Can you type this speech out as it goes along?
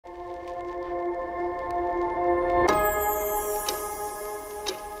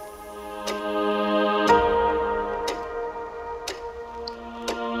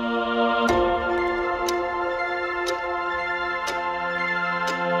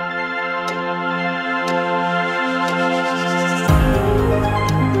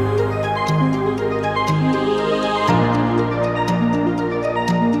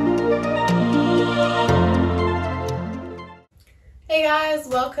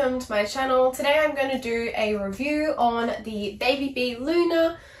welcome to my channel. Today I'm going to do a review on the Baby Bee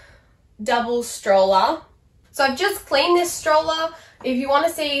Luna double stroller. So I've just cleaned this stroller. If you want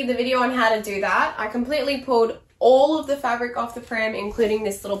to see the video on how to do that, I completely pulled all of the fabric off the pram, including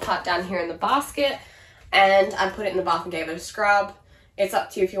this little part down here in the basket, and I put it in the bath and gave it a scrub. It's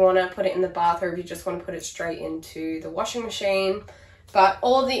up to you if you want to put it in the bath or if you just want to put it straight into the washing machine. But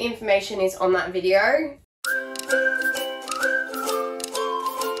all of the information is on that video.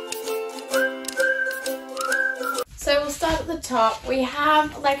 So we'll start at the top. We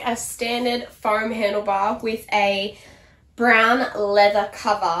have like a standard foam handlebar with a brown leather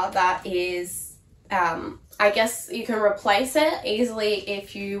cover that is, I guess you can replace it easily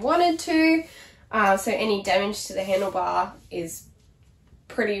if you wanted to. So any damage to the handlebar is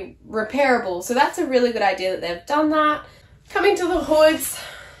pretty repairable. So that's a really good idea that they've done that. Coming to the hoods,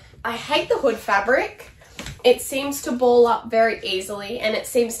 I hate the hood fabric. It seems to ball up very easily and it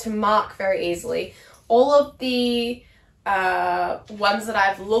seems to mark very easily. All of the ones that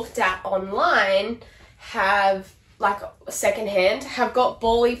I've looked at online have, like secondhand, have got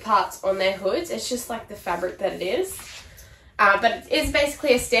bally parts on their hoods. It's just like the fabric that it is. But it is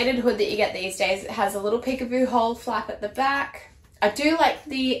basically a standard hood that you get these days. It has a little peekaboo hole flap at the back. I do like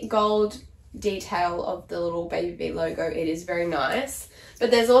the gold detail of the little Baby Bee logo. It is very nice.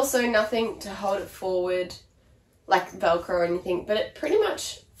 But there's also nothing to hold it forward, like Velcro or anything, but it pretty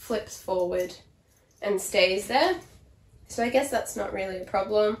much flips forward and stays there. So I guess that's not really a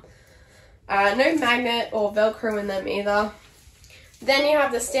problem. No magnet or Velcro in them either. Then you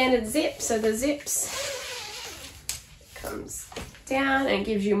have the standard zip. So the zips comes down and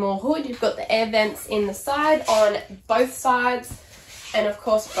gives you more hood. You've got the air vents in the side on both sides. And of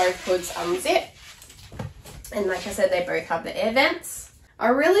course both hoods unzip. And like I said, they both have the air vents. I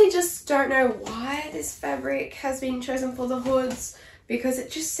really just don't know why this fabric has been chosen for the hoods, because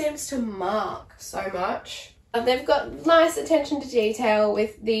it just seems to mark so much. They've got nice attention to detail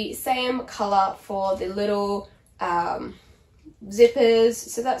with the same colour for the little zippers,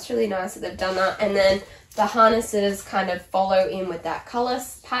 so that's really nice that they've done that. And then the harnesses kind of follow in with that colour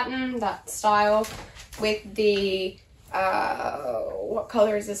pattern, that style, with the, what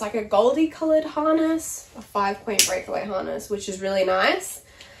colour is this? Like a goldy coloured harness, a 5-point breakaway harness, which is really nice.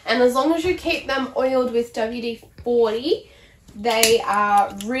 And as long as you keep them oiled with WD-40, they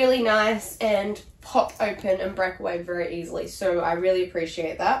are really nice and pop open and break away very easily. So I really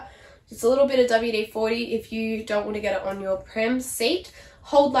appreciate that. Just a little bit of WD-40 if you don't want to get it on your pram seat.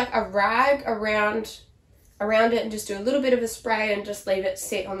 Hold like a rag around it and just do a little bit of a spray and just leave it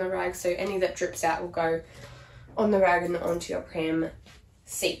sit on the rag, so any that drips out will go on the rag and onto your pram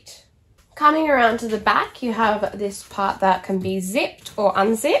seat. Coming around to the back, you have this part that can be zipped or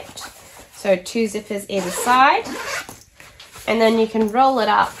unzipped. So 2 zippers either side. And then you can roll it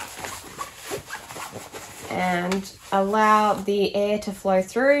up and allow the air to flow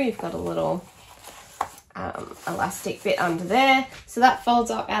through. You've got a little elastic bit under there. So that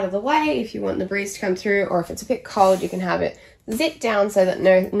folds up out of the way if you want the breeze to come through, or if it's a bit cold, you can have it zip down so that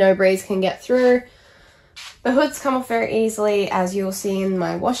no breeze can get through. The hoods come off very easily, as you'll see in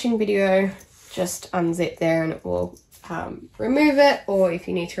my washing video. Just unzip there and it will remove it, or if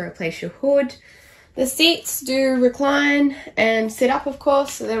you need to replace your hood. The seats do recline and sit up, of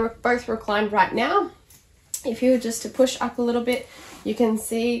course, so they're both reclined right now. If you were just to push up a little bit, you can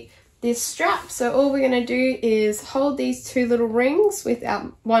see this strap. So all we're going to do is hold these 2 little rings with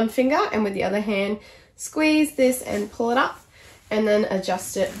our one finger, and with the other hand squeeze this and pull it up, and then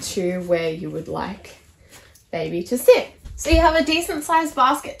adjust it to where you would like baby to sit. So you have a decent sized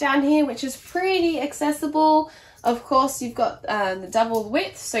basket down here, which is pretty accessible. Of course, you've got the double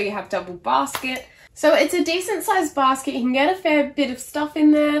width, so you have double basket. So it's a decent sized basket. You can get a fair bit of stuff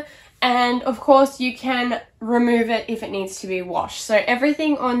in there, and of course you can remove it if it needs to be washed. So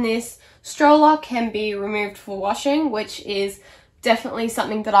everything on this stroller can be removed for washing, which is definitely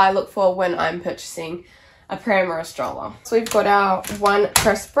something that I look for when I'm purchasing a pram or a stroller. So we've got our 1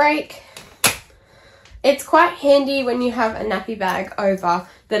 press brake. It's quite handy when you have a nappy bag over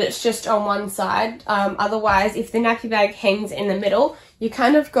that it's just on one side. Otherwise, if the nappy bag hangs in the middle, you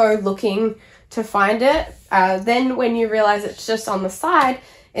kind of go looking to find it. Then when you realize it's just on the side,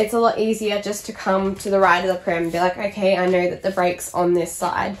 it's a lot easier just to come to the right of the pram and be like, okay, I know that the brake's on this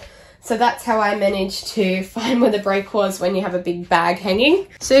side. So that's how I managed to find where the brake was when you have a big bag hanging.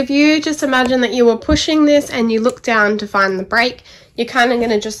 So if you just imagine that you were pushing this and you look down to find the brake, you're kind of going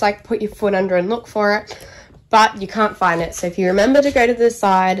to just like put your foot under and look for it, but you can't find it. So if you remember to go to the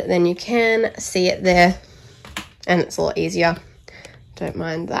side, then you can see it there, and it's a lot easier. Don't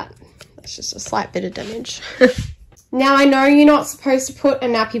mind that. That's just a slight bit of damage. Now I know you're not supposed to put a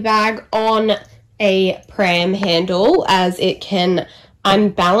nappy bag on a pram handle as it can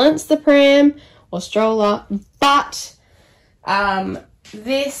unbalance the pram or stroller, but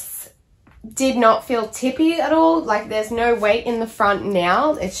this did not feel tippy at all. Like, there's no weight in the front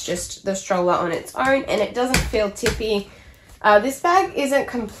now, it's just the stroller on its own, and it doesn't feel tippy. This bag isn't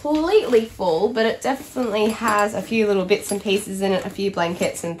completely full, but it definitely has a few little bits and pieces in it, a few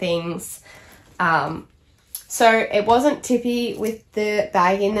blankets and things. So it wasn't tippy with the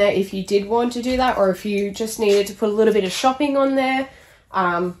bag in there if you did want to do that, or if you just needed to put a little bit of shopping on there.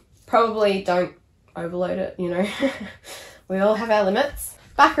 Probably don't overload it, you know. We all have our limits.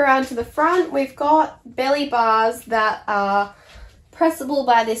 Back around to the front, we've got belly bars that are pressable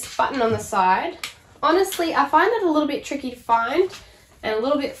by this button on the side. Honestly, I find it a little bit tricky to find and a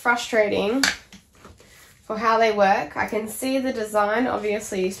little bit frustrating for how they work. I can see the design,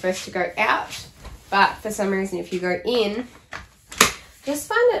 obviously you're supposed to go out, but for some reason if you go in, I just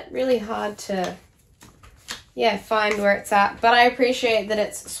find it really hard to, yeah, find where it's at. But I appreciate that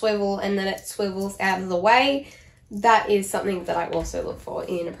it's swivel and that it swivels out of the way. That is something that I also look for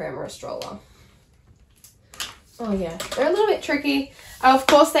in a pram or a stroller. Oh yeah, they're a little bit tricky. Of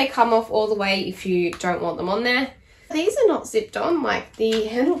course they come off all the way if you don't want them on there. These are not zipped on like the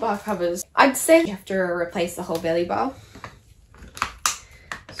handlebar covers. I'd say you have to replace the whole belly bar.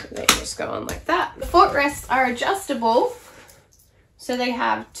 So they just go on like that. The footrests are adjustable. So they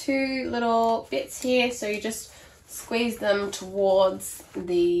have two little bits here, so you just squeeze them towards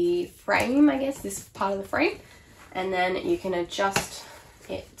the frame, I guess, this part of the frame. And then you can adjust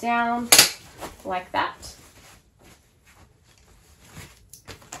it down like that.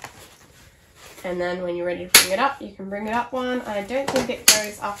 And then when you're ready to bring it up, you can bring it up one. I don't think it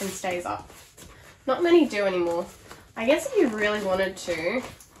goes up and stays up. Not many do anymore. I guess if you really wanted to,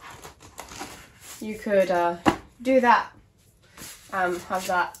 you could do that. Have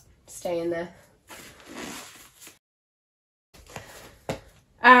that stay in there.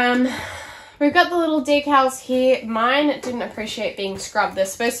 We've got the little decals here. Mine didn't appreciate being scrubbed. They're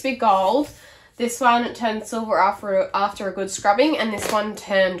supposed to be gold. This one turned silver after a good scrubbing, and this one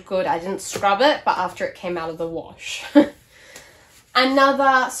turned good. I didn't scrub it, but after it came out of the wash.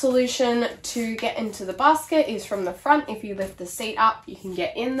 Another solution to get into the basket is from the front. If you lift the seat up, you can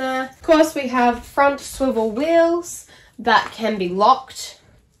get in there. Of course, we have front swivel wheels that can be locked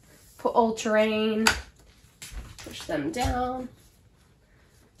for all-terrain. Push them down,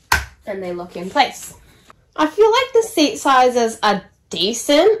 and they lock in place. I feel like the seat sizes are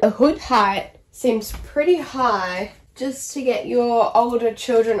decent. The hood height seems pretty high just to get your older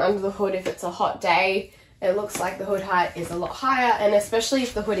children under the hood if it's a hot day. It looks like the hood height is a lot higher, and especially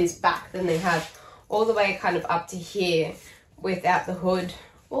if the hood is back, then they have all the way kind of up to here without the hood,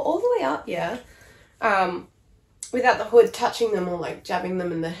 well, all the way up, yeah, without the hood touching them or like jabbing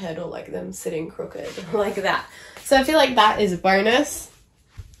them in the head or like them sitting crooked like that. So I feel like that is a bonus.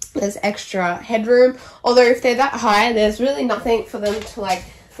 There's extra headroom, although if they're that high, there's really nothing for them to like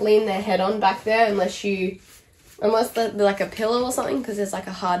lean their head on back there unless they're like a pillow or something, because there's like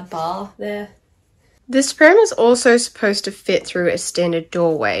a hard bar there. This pram is also supposed to fit through a standard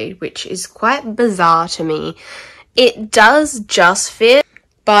doorway, which is quite bizarre to me. It does just fit,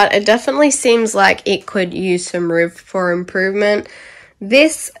 but it definitely seems like it could use some room for improvement.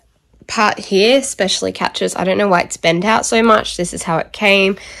 This part here especially catches. I don't know why it's bent out so much. This is how it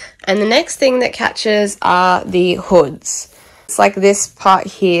came. And the next thing that catches are the hoods. It's like this part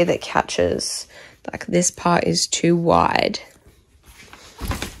here that catches. Like this part is too wide.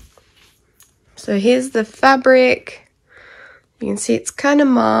 So here's the fabric. You can see it's kind of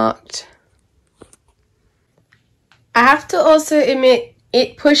marked. I have to also admit,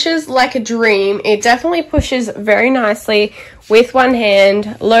 it pushes like a dream. It definitely pushes very nicely with one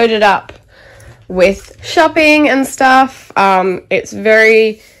hand, loaded up with shopping and stuff. It's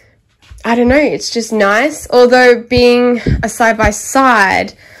very, I don't know, it's just nice. Although being a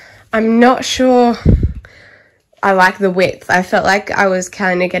side-by-side, I'm not sure I like the width. I felt like I was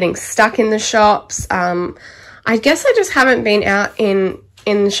kind of getting stuck in the shops. I guess I just haven't been out in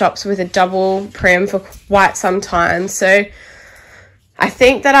the shops with a double pram for quite some time. So I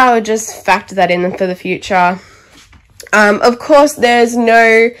think that I would just factor that in for the future. Of course, there's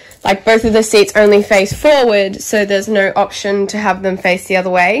no, like both of the seats only face forward, so there's no option to have them face the other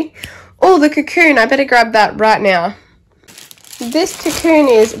way. Oh, the Cocoon, I better grab that right now. This Cocoon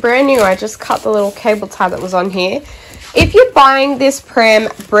is brand new. I just cut the little cable tie that was on here. If you're buying this pram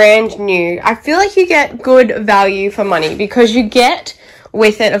brand new, I feel like you get good value for money, because you get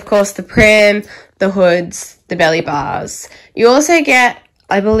with it, of course, the pram, the hoods, the belly bars. You also get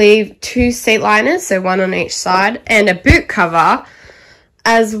I believe 2 seat liners, so 1 on each side, and a boot cover,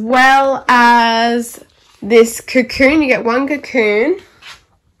 as well as this Cocoon. You get 1 Cocoon,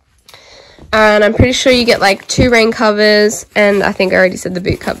 and I'm pretty sure you get like 2 rain covers, and I think I already said the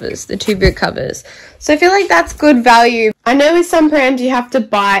boot covers, the 2 boot covers. So I feel like that's good value. I know with some brands you have to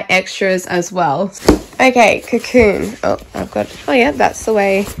buy extras as well. Okay, Cocoon. Oh, oh yeah, that's the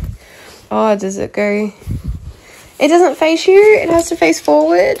way. Oh, does it go? It doesn't face you, it has to face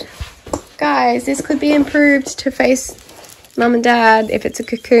forward. Guys, this could be improved to face mum and dad if it's a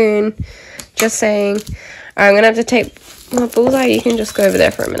Cocoon. Just saying. Alright, I'm gonna have to take, well, Bullseye, you can just go over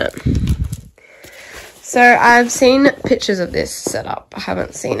there for a minute. So I've seen pictures of this setup. I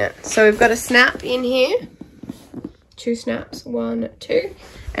haven't seen it. So we've got a snap in here. 2 snaps, 1, 2.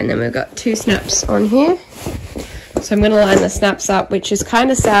 And then we've got 2 snaps on here. So I'm going to line the snaps up, which is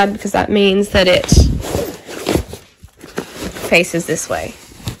kind of sad because that means that it faces this way.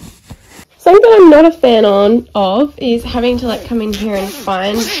 Something I'm not a fan of is having to like come in here and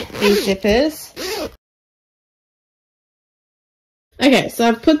find these zippers. Okay, so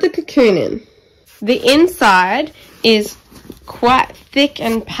I've put the Cocoon in. The inside is quite thick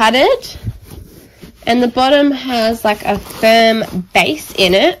and padded, and the bottom has like a firm base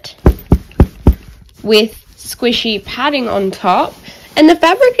in it with squishy padding on top, and the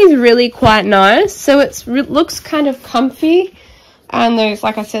fabric is really quite nice, so it looks kind of comfy. And those,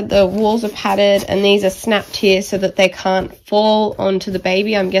 like I said, the walls are padded, and these are snapped here so that they can't fall onto the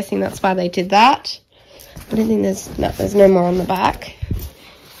baby. I'm guessing that's why they did that. I don't think there's no more on the back.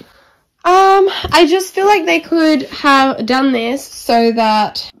 I just feel like they could have done this so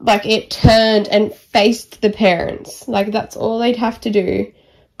that like it turned and faced the parents. Like that's all they'd have to do.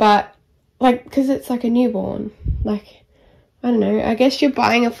 But like, because it's like a newborn, like, I don't know, I guess you're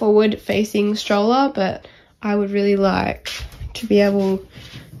buying a forward facing stroller, but I would really like to be able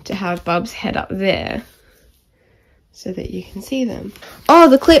to have Bub's head up there so that you can see them. Oh,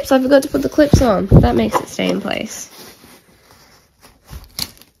 the clips, I forgot to put the clips on. That makes it stay in place.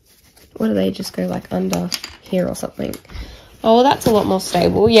 What do they just go like under here or something? Oh, well, that's a lot more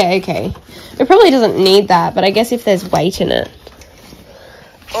stable. Yeah, okay. It probably doesn't need that, but I guess if there's weight in it.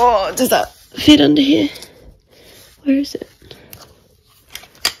 Oh, does that fit under here? Where is it?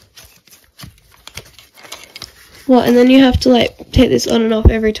 What, and then you have to like take this on and off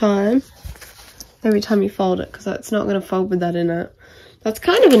every time you fold it, because it's not going to fold with that in it. That's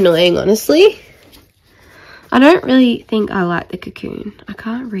kind of annoying, honestly. I don't really think I like the Cocoon. I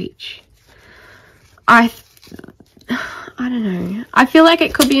can't reach. I don't know. I feel like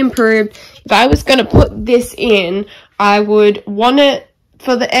it could be improved. If I was going to put this in, I would want it,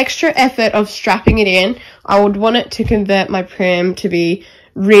 for the extra effort of strapping it in, I would want it to convert my pram to be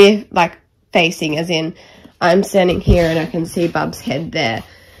rear, like facing, as in I'm standing here and I can see Bub's head there.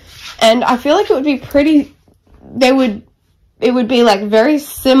 And I feel like it would be pretty, it would be like very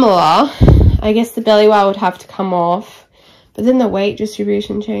similar. I guess the belly wire would have to come off, but then the weight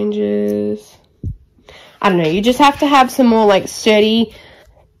distribution changes. I don't know, you just have to have some more like sturdy,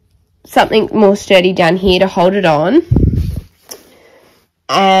 something more sturdy down here to hold it on.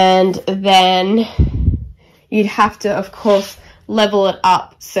 And then you'd have to, of course, level it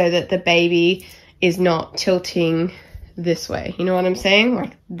up so that the baby is not tilting this way. You know what I'm saying?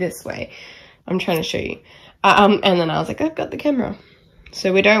 Like this way. I'm trying to show you. And then I was like, I've got the camera.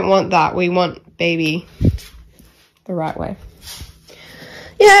 So we don't want that. We want baby the right way.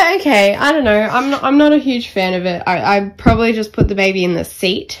 Yeah, okay. I don't know. I'm not a huge fan of it. I probably just put the baby in the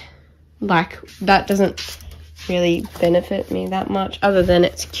seat. Like, that doesn't really benefit me that much, other than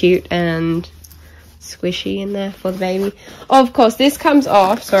it's cute and squishy in there for the baby. Oh, of course, this comes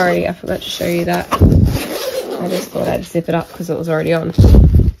off. Sorry, I forgot to show you that. I just thought I'd zip it up because it was already on.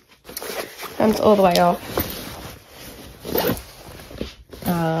 Comes all the way off.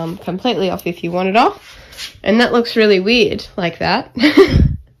 Completely off if you want it off. And that looks really weird like that.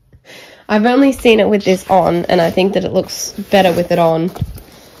 I've only seen it with this on, and I think that it looks better with it on.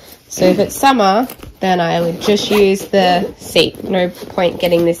 So if it's summer, then I would just use the seat. No point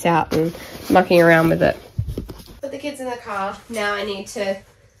getting this out and mucking around with it. Put the kids in the car. Now I need to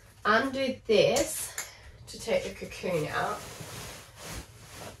undo this to take the Cocoon out.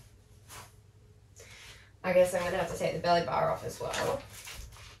 I guess I'm going to have to take the belly bar off as well.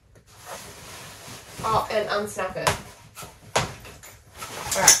 Oh, and unsnap it.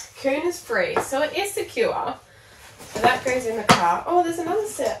 Alright, Cocoon is free, so it is secure. So that goes in the car. Oh, there's another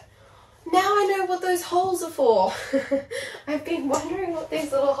set. Now I know what those holes are for. I've been wondering what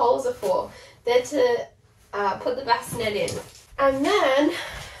these little holes are for. They're to put the bassinet in. And then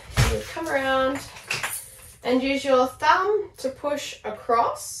you come around And use your thumb to push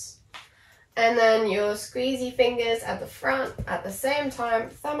across, and then your squeezy fingers at the front at the same time,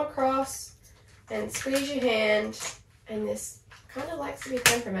 thumb across and squeeze your hand. And this kind of likes to be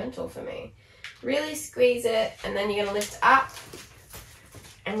temperamental for me. Really squeeze it, and then you're going to lift up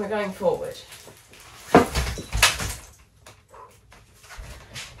and we're going forward.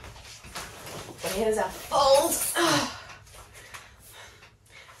 And here's our fold.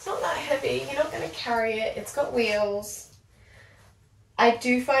 It's not that heavy, you're not going to carry it, it's got wheels. I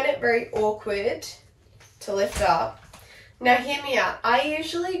do find it very awkward to lift up. Now hear me out, I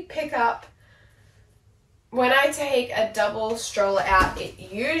usually pick up, when I take a double stroller out, it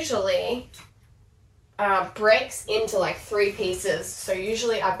usually breaks into like 3 pieces. So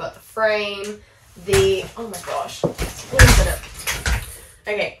usually I've got the frame, oh my gosh, what is it?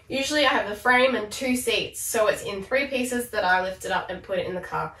 Okay, usually I have the frame and 2 seats, so it's in 3 pieces that I lift it up and put it in the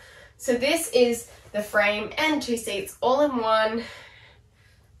car. So this is the frame and 2 seats all in one.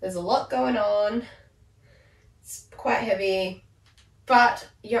 There's a lot going on. It's quite heavy, but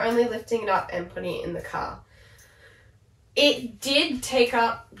you're only lifting it up and putting it in the car. It did take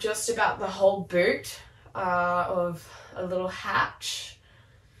up just about the whole boot of a little hatch.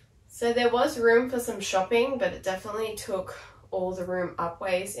 So there was room for some shopping, but it definitely took all the room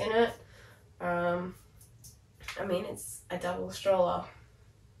upways in it. I mean, it's a double stroller.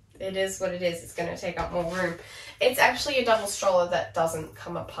 It is what it is. It's going to take up more room. It's actually a double stroller that doesn't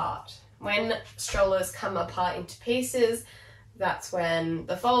come apart. When strollers come apart into pieces, that's when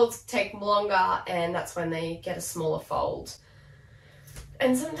the folds take longer, and that's when they get a smaller fold.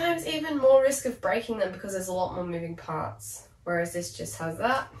 And sometimes even more risk of breaking them because there's a lot more moving parts. Whereas this just has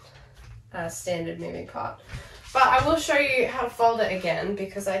that standard moving part. But I will show you how to fold it again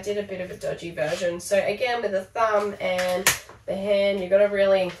because I did a bit of a dodgy version. So again, with the thumb and the hand, you got to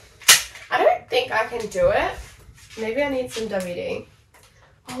really, I don't think I can do it. Maybe I need some WD.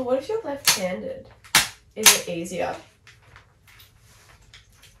 Oh, what if you're left-handed? Is it easier?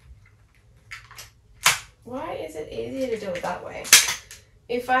 Why is it easier to do it that way?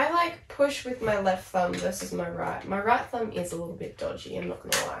 If I like push with my left thumb versus my right thumb is a little bit dodgy, I'm not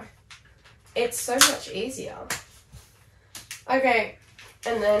gonna lie. It's so much easier. Okay,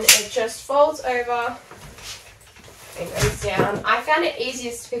 and then it just folds over and goes down. I found it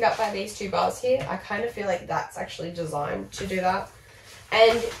easiest to pick up by these 2 bars here. I kind of feel like that's actually designed to do that.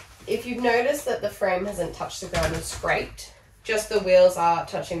 And if you've noticed that the frame hasn't touched the ground and scraped, just the wheels are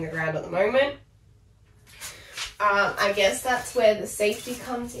touching the ground at the moment. I guess that's where the safety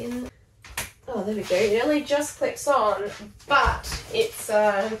comes in. Oh, there we go. It only just clicks on, but it's,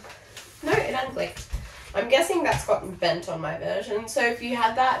 no, it unclicked. I'm guessing that's gotten bent on my version. So if you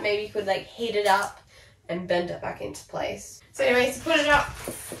had that, maybe you could like heat it up and bend it back into place. So anyways, to put it up,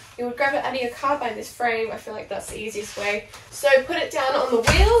 you would grab it out of your car by this frame. I feel like that's the easiest way. So put it down on the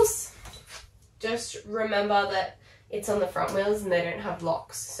wheels. Just remember that it's on the front wheels and they don't have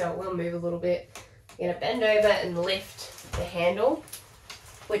locks, so it will move a little bit. You're going to bend over and lift the handle,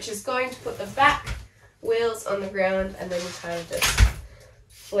 which is going to put the back wheels on the ground, and then you kind of just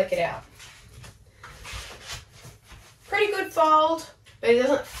flick it out. Pretty good fold, but it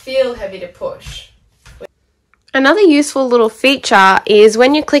doesn't feel heavy to push. Another useful little feature is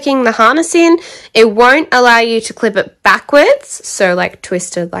when you're clicking the harness in, it won't allow you to clip it backwards, so like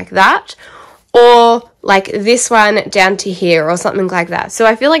twisted like that, or like this one down to here or something like that. So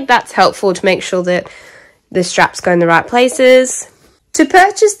I feel like that's helpful to make sure that the straps go in the right places. To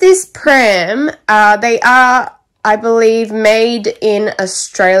purchase this pram, they are, I believe, made in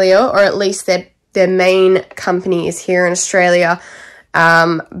Australia, or at least their main company is here in Australia.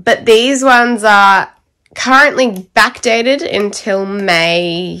 But these ones are currently backdated until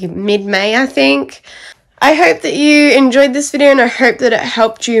May, mid-May, I think. I hope that you enjoyed this video, and I hope that it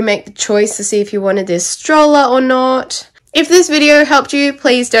helped you make the choice to see if you wanted this stroller or not. If this video helped you,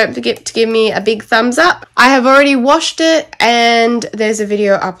 please don't forget to give me a big thumbs up. I have already washed it and there's a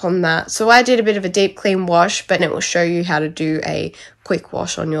video up on that. So I did a bit of a deep clean wash, but it will show you how to do a quick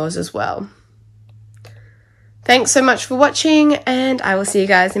wash on yours as well. Thanks so much for watching, and I will see you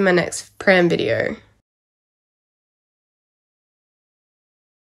guys in my next pram video.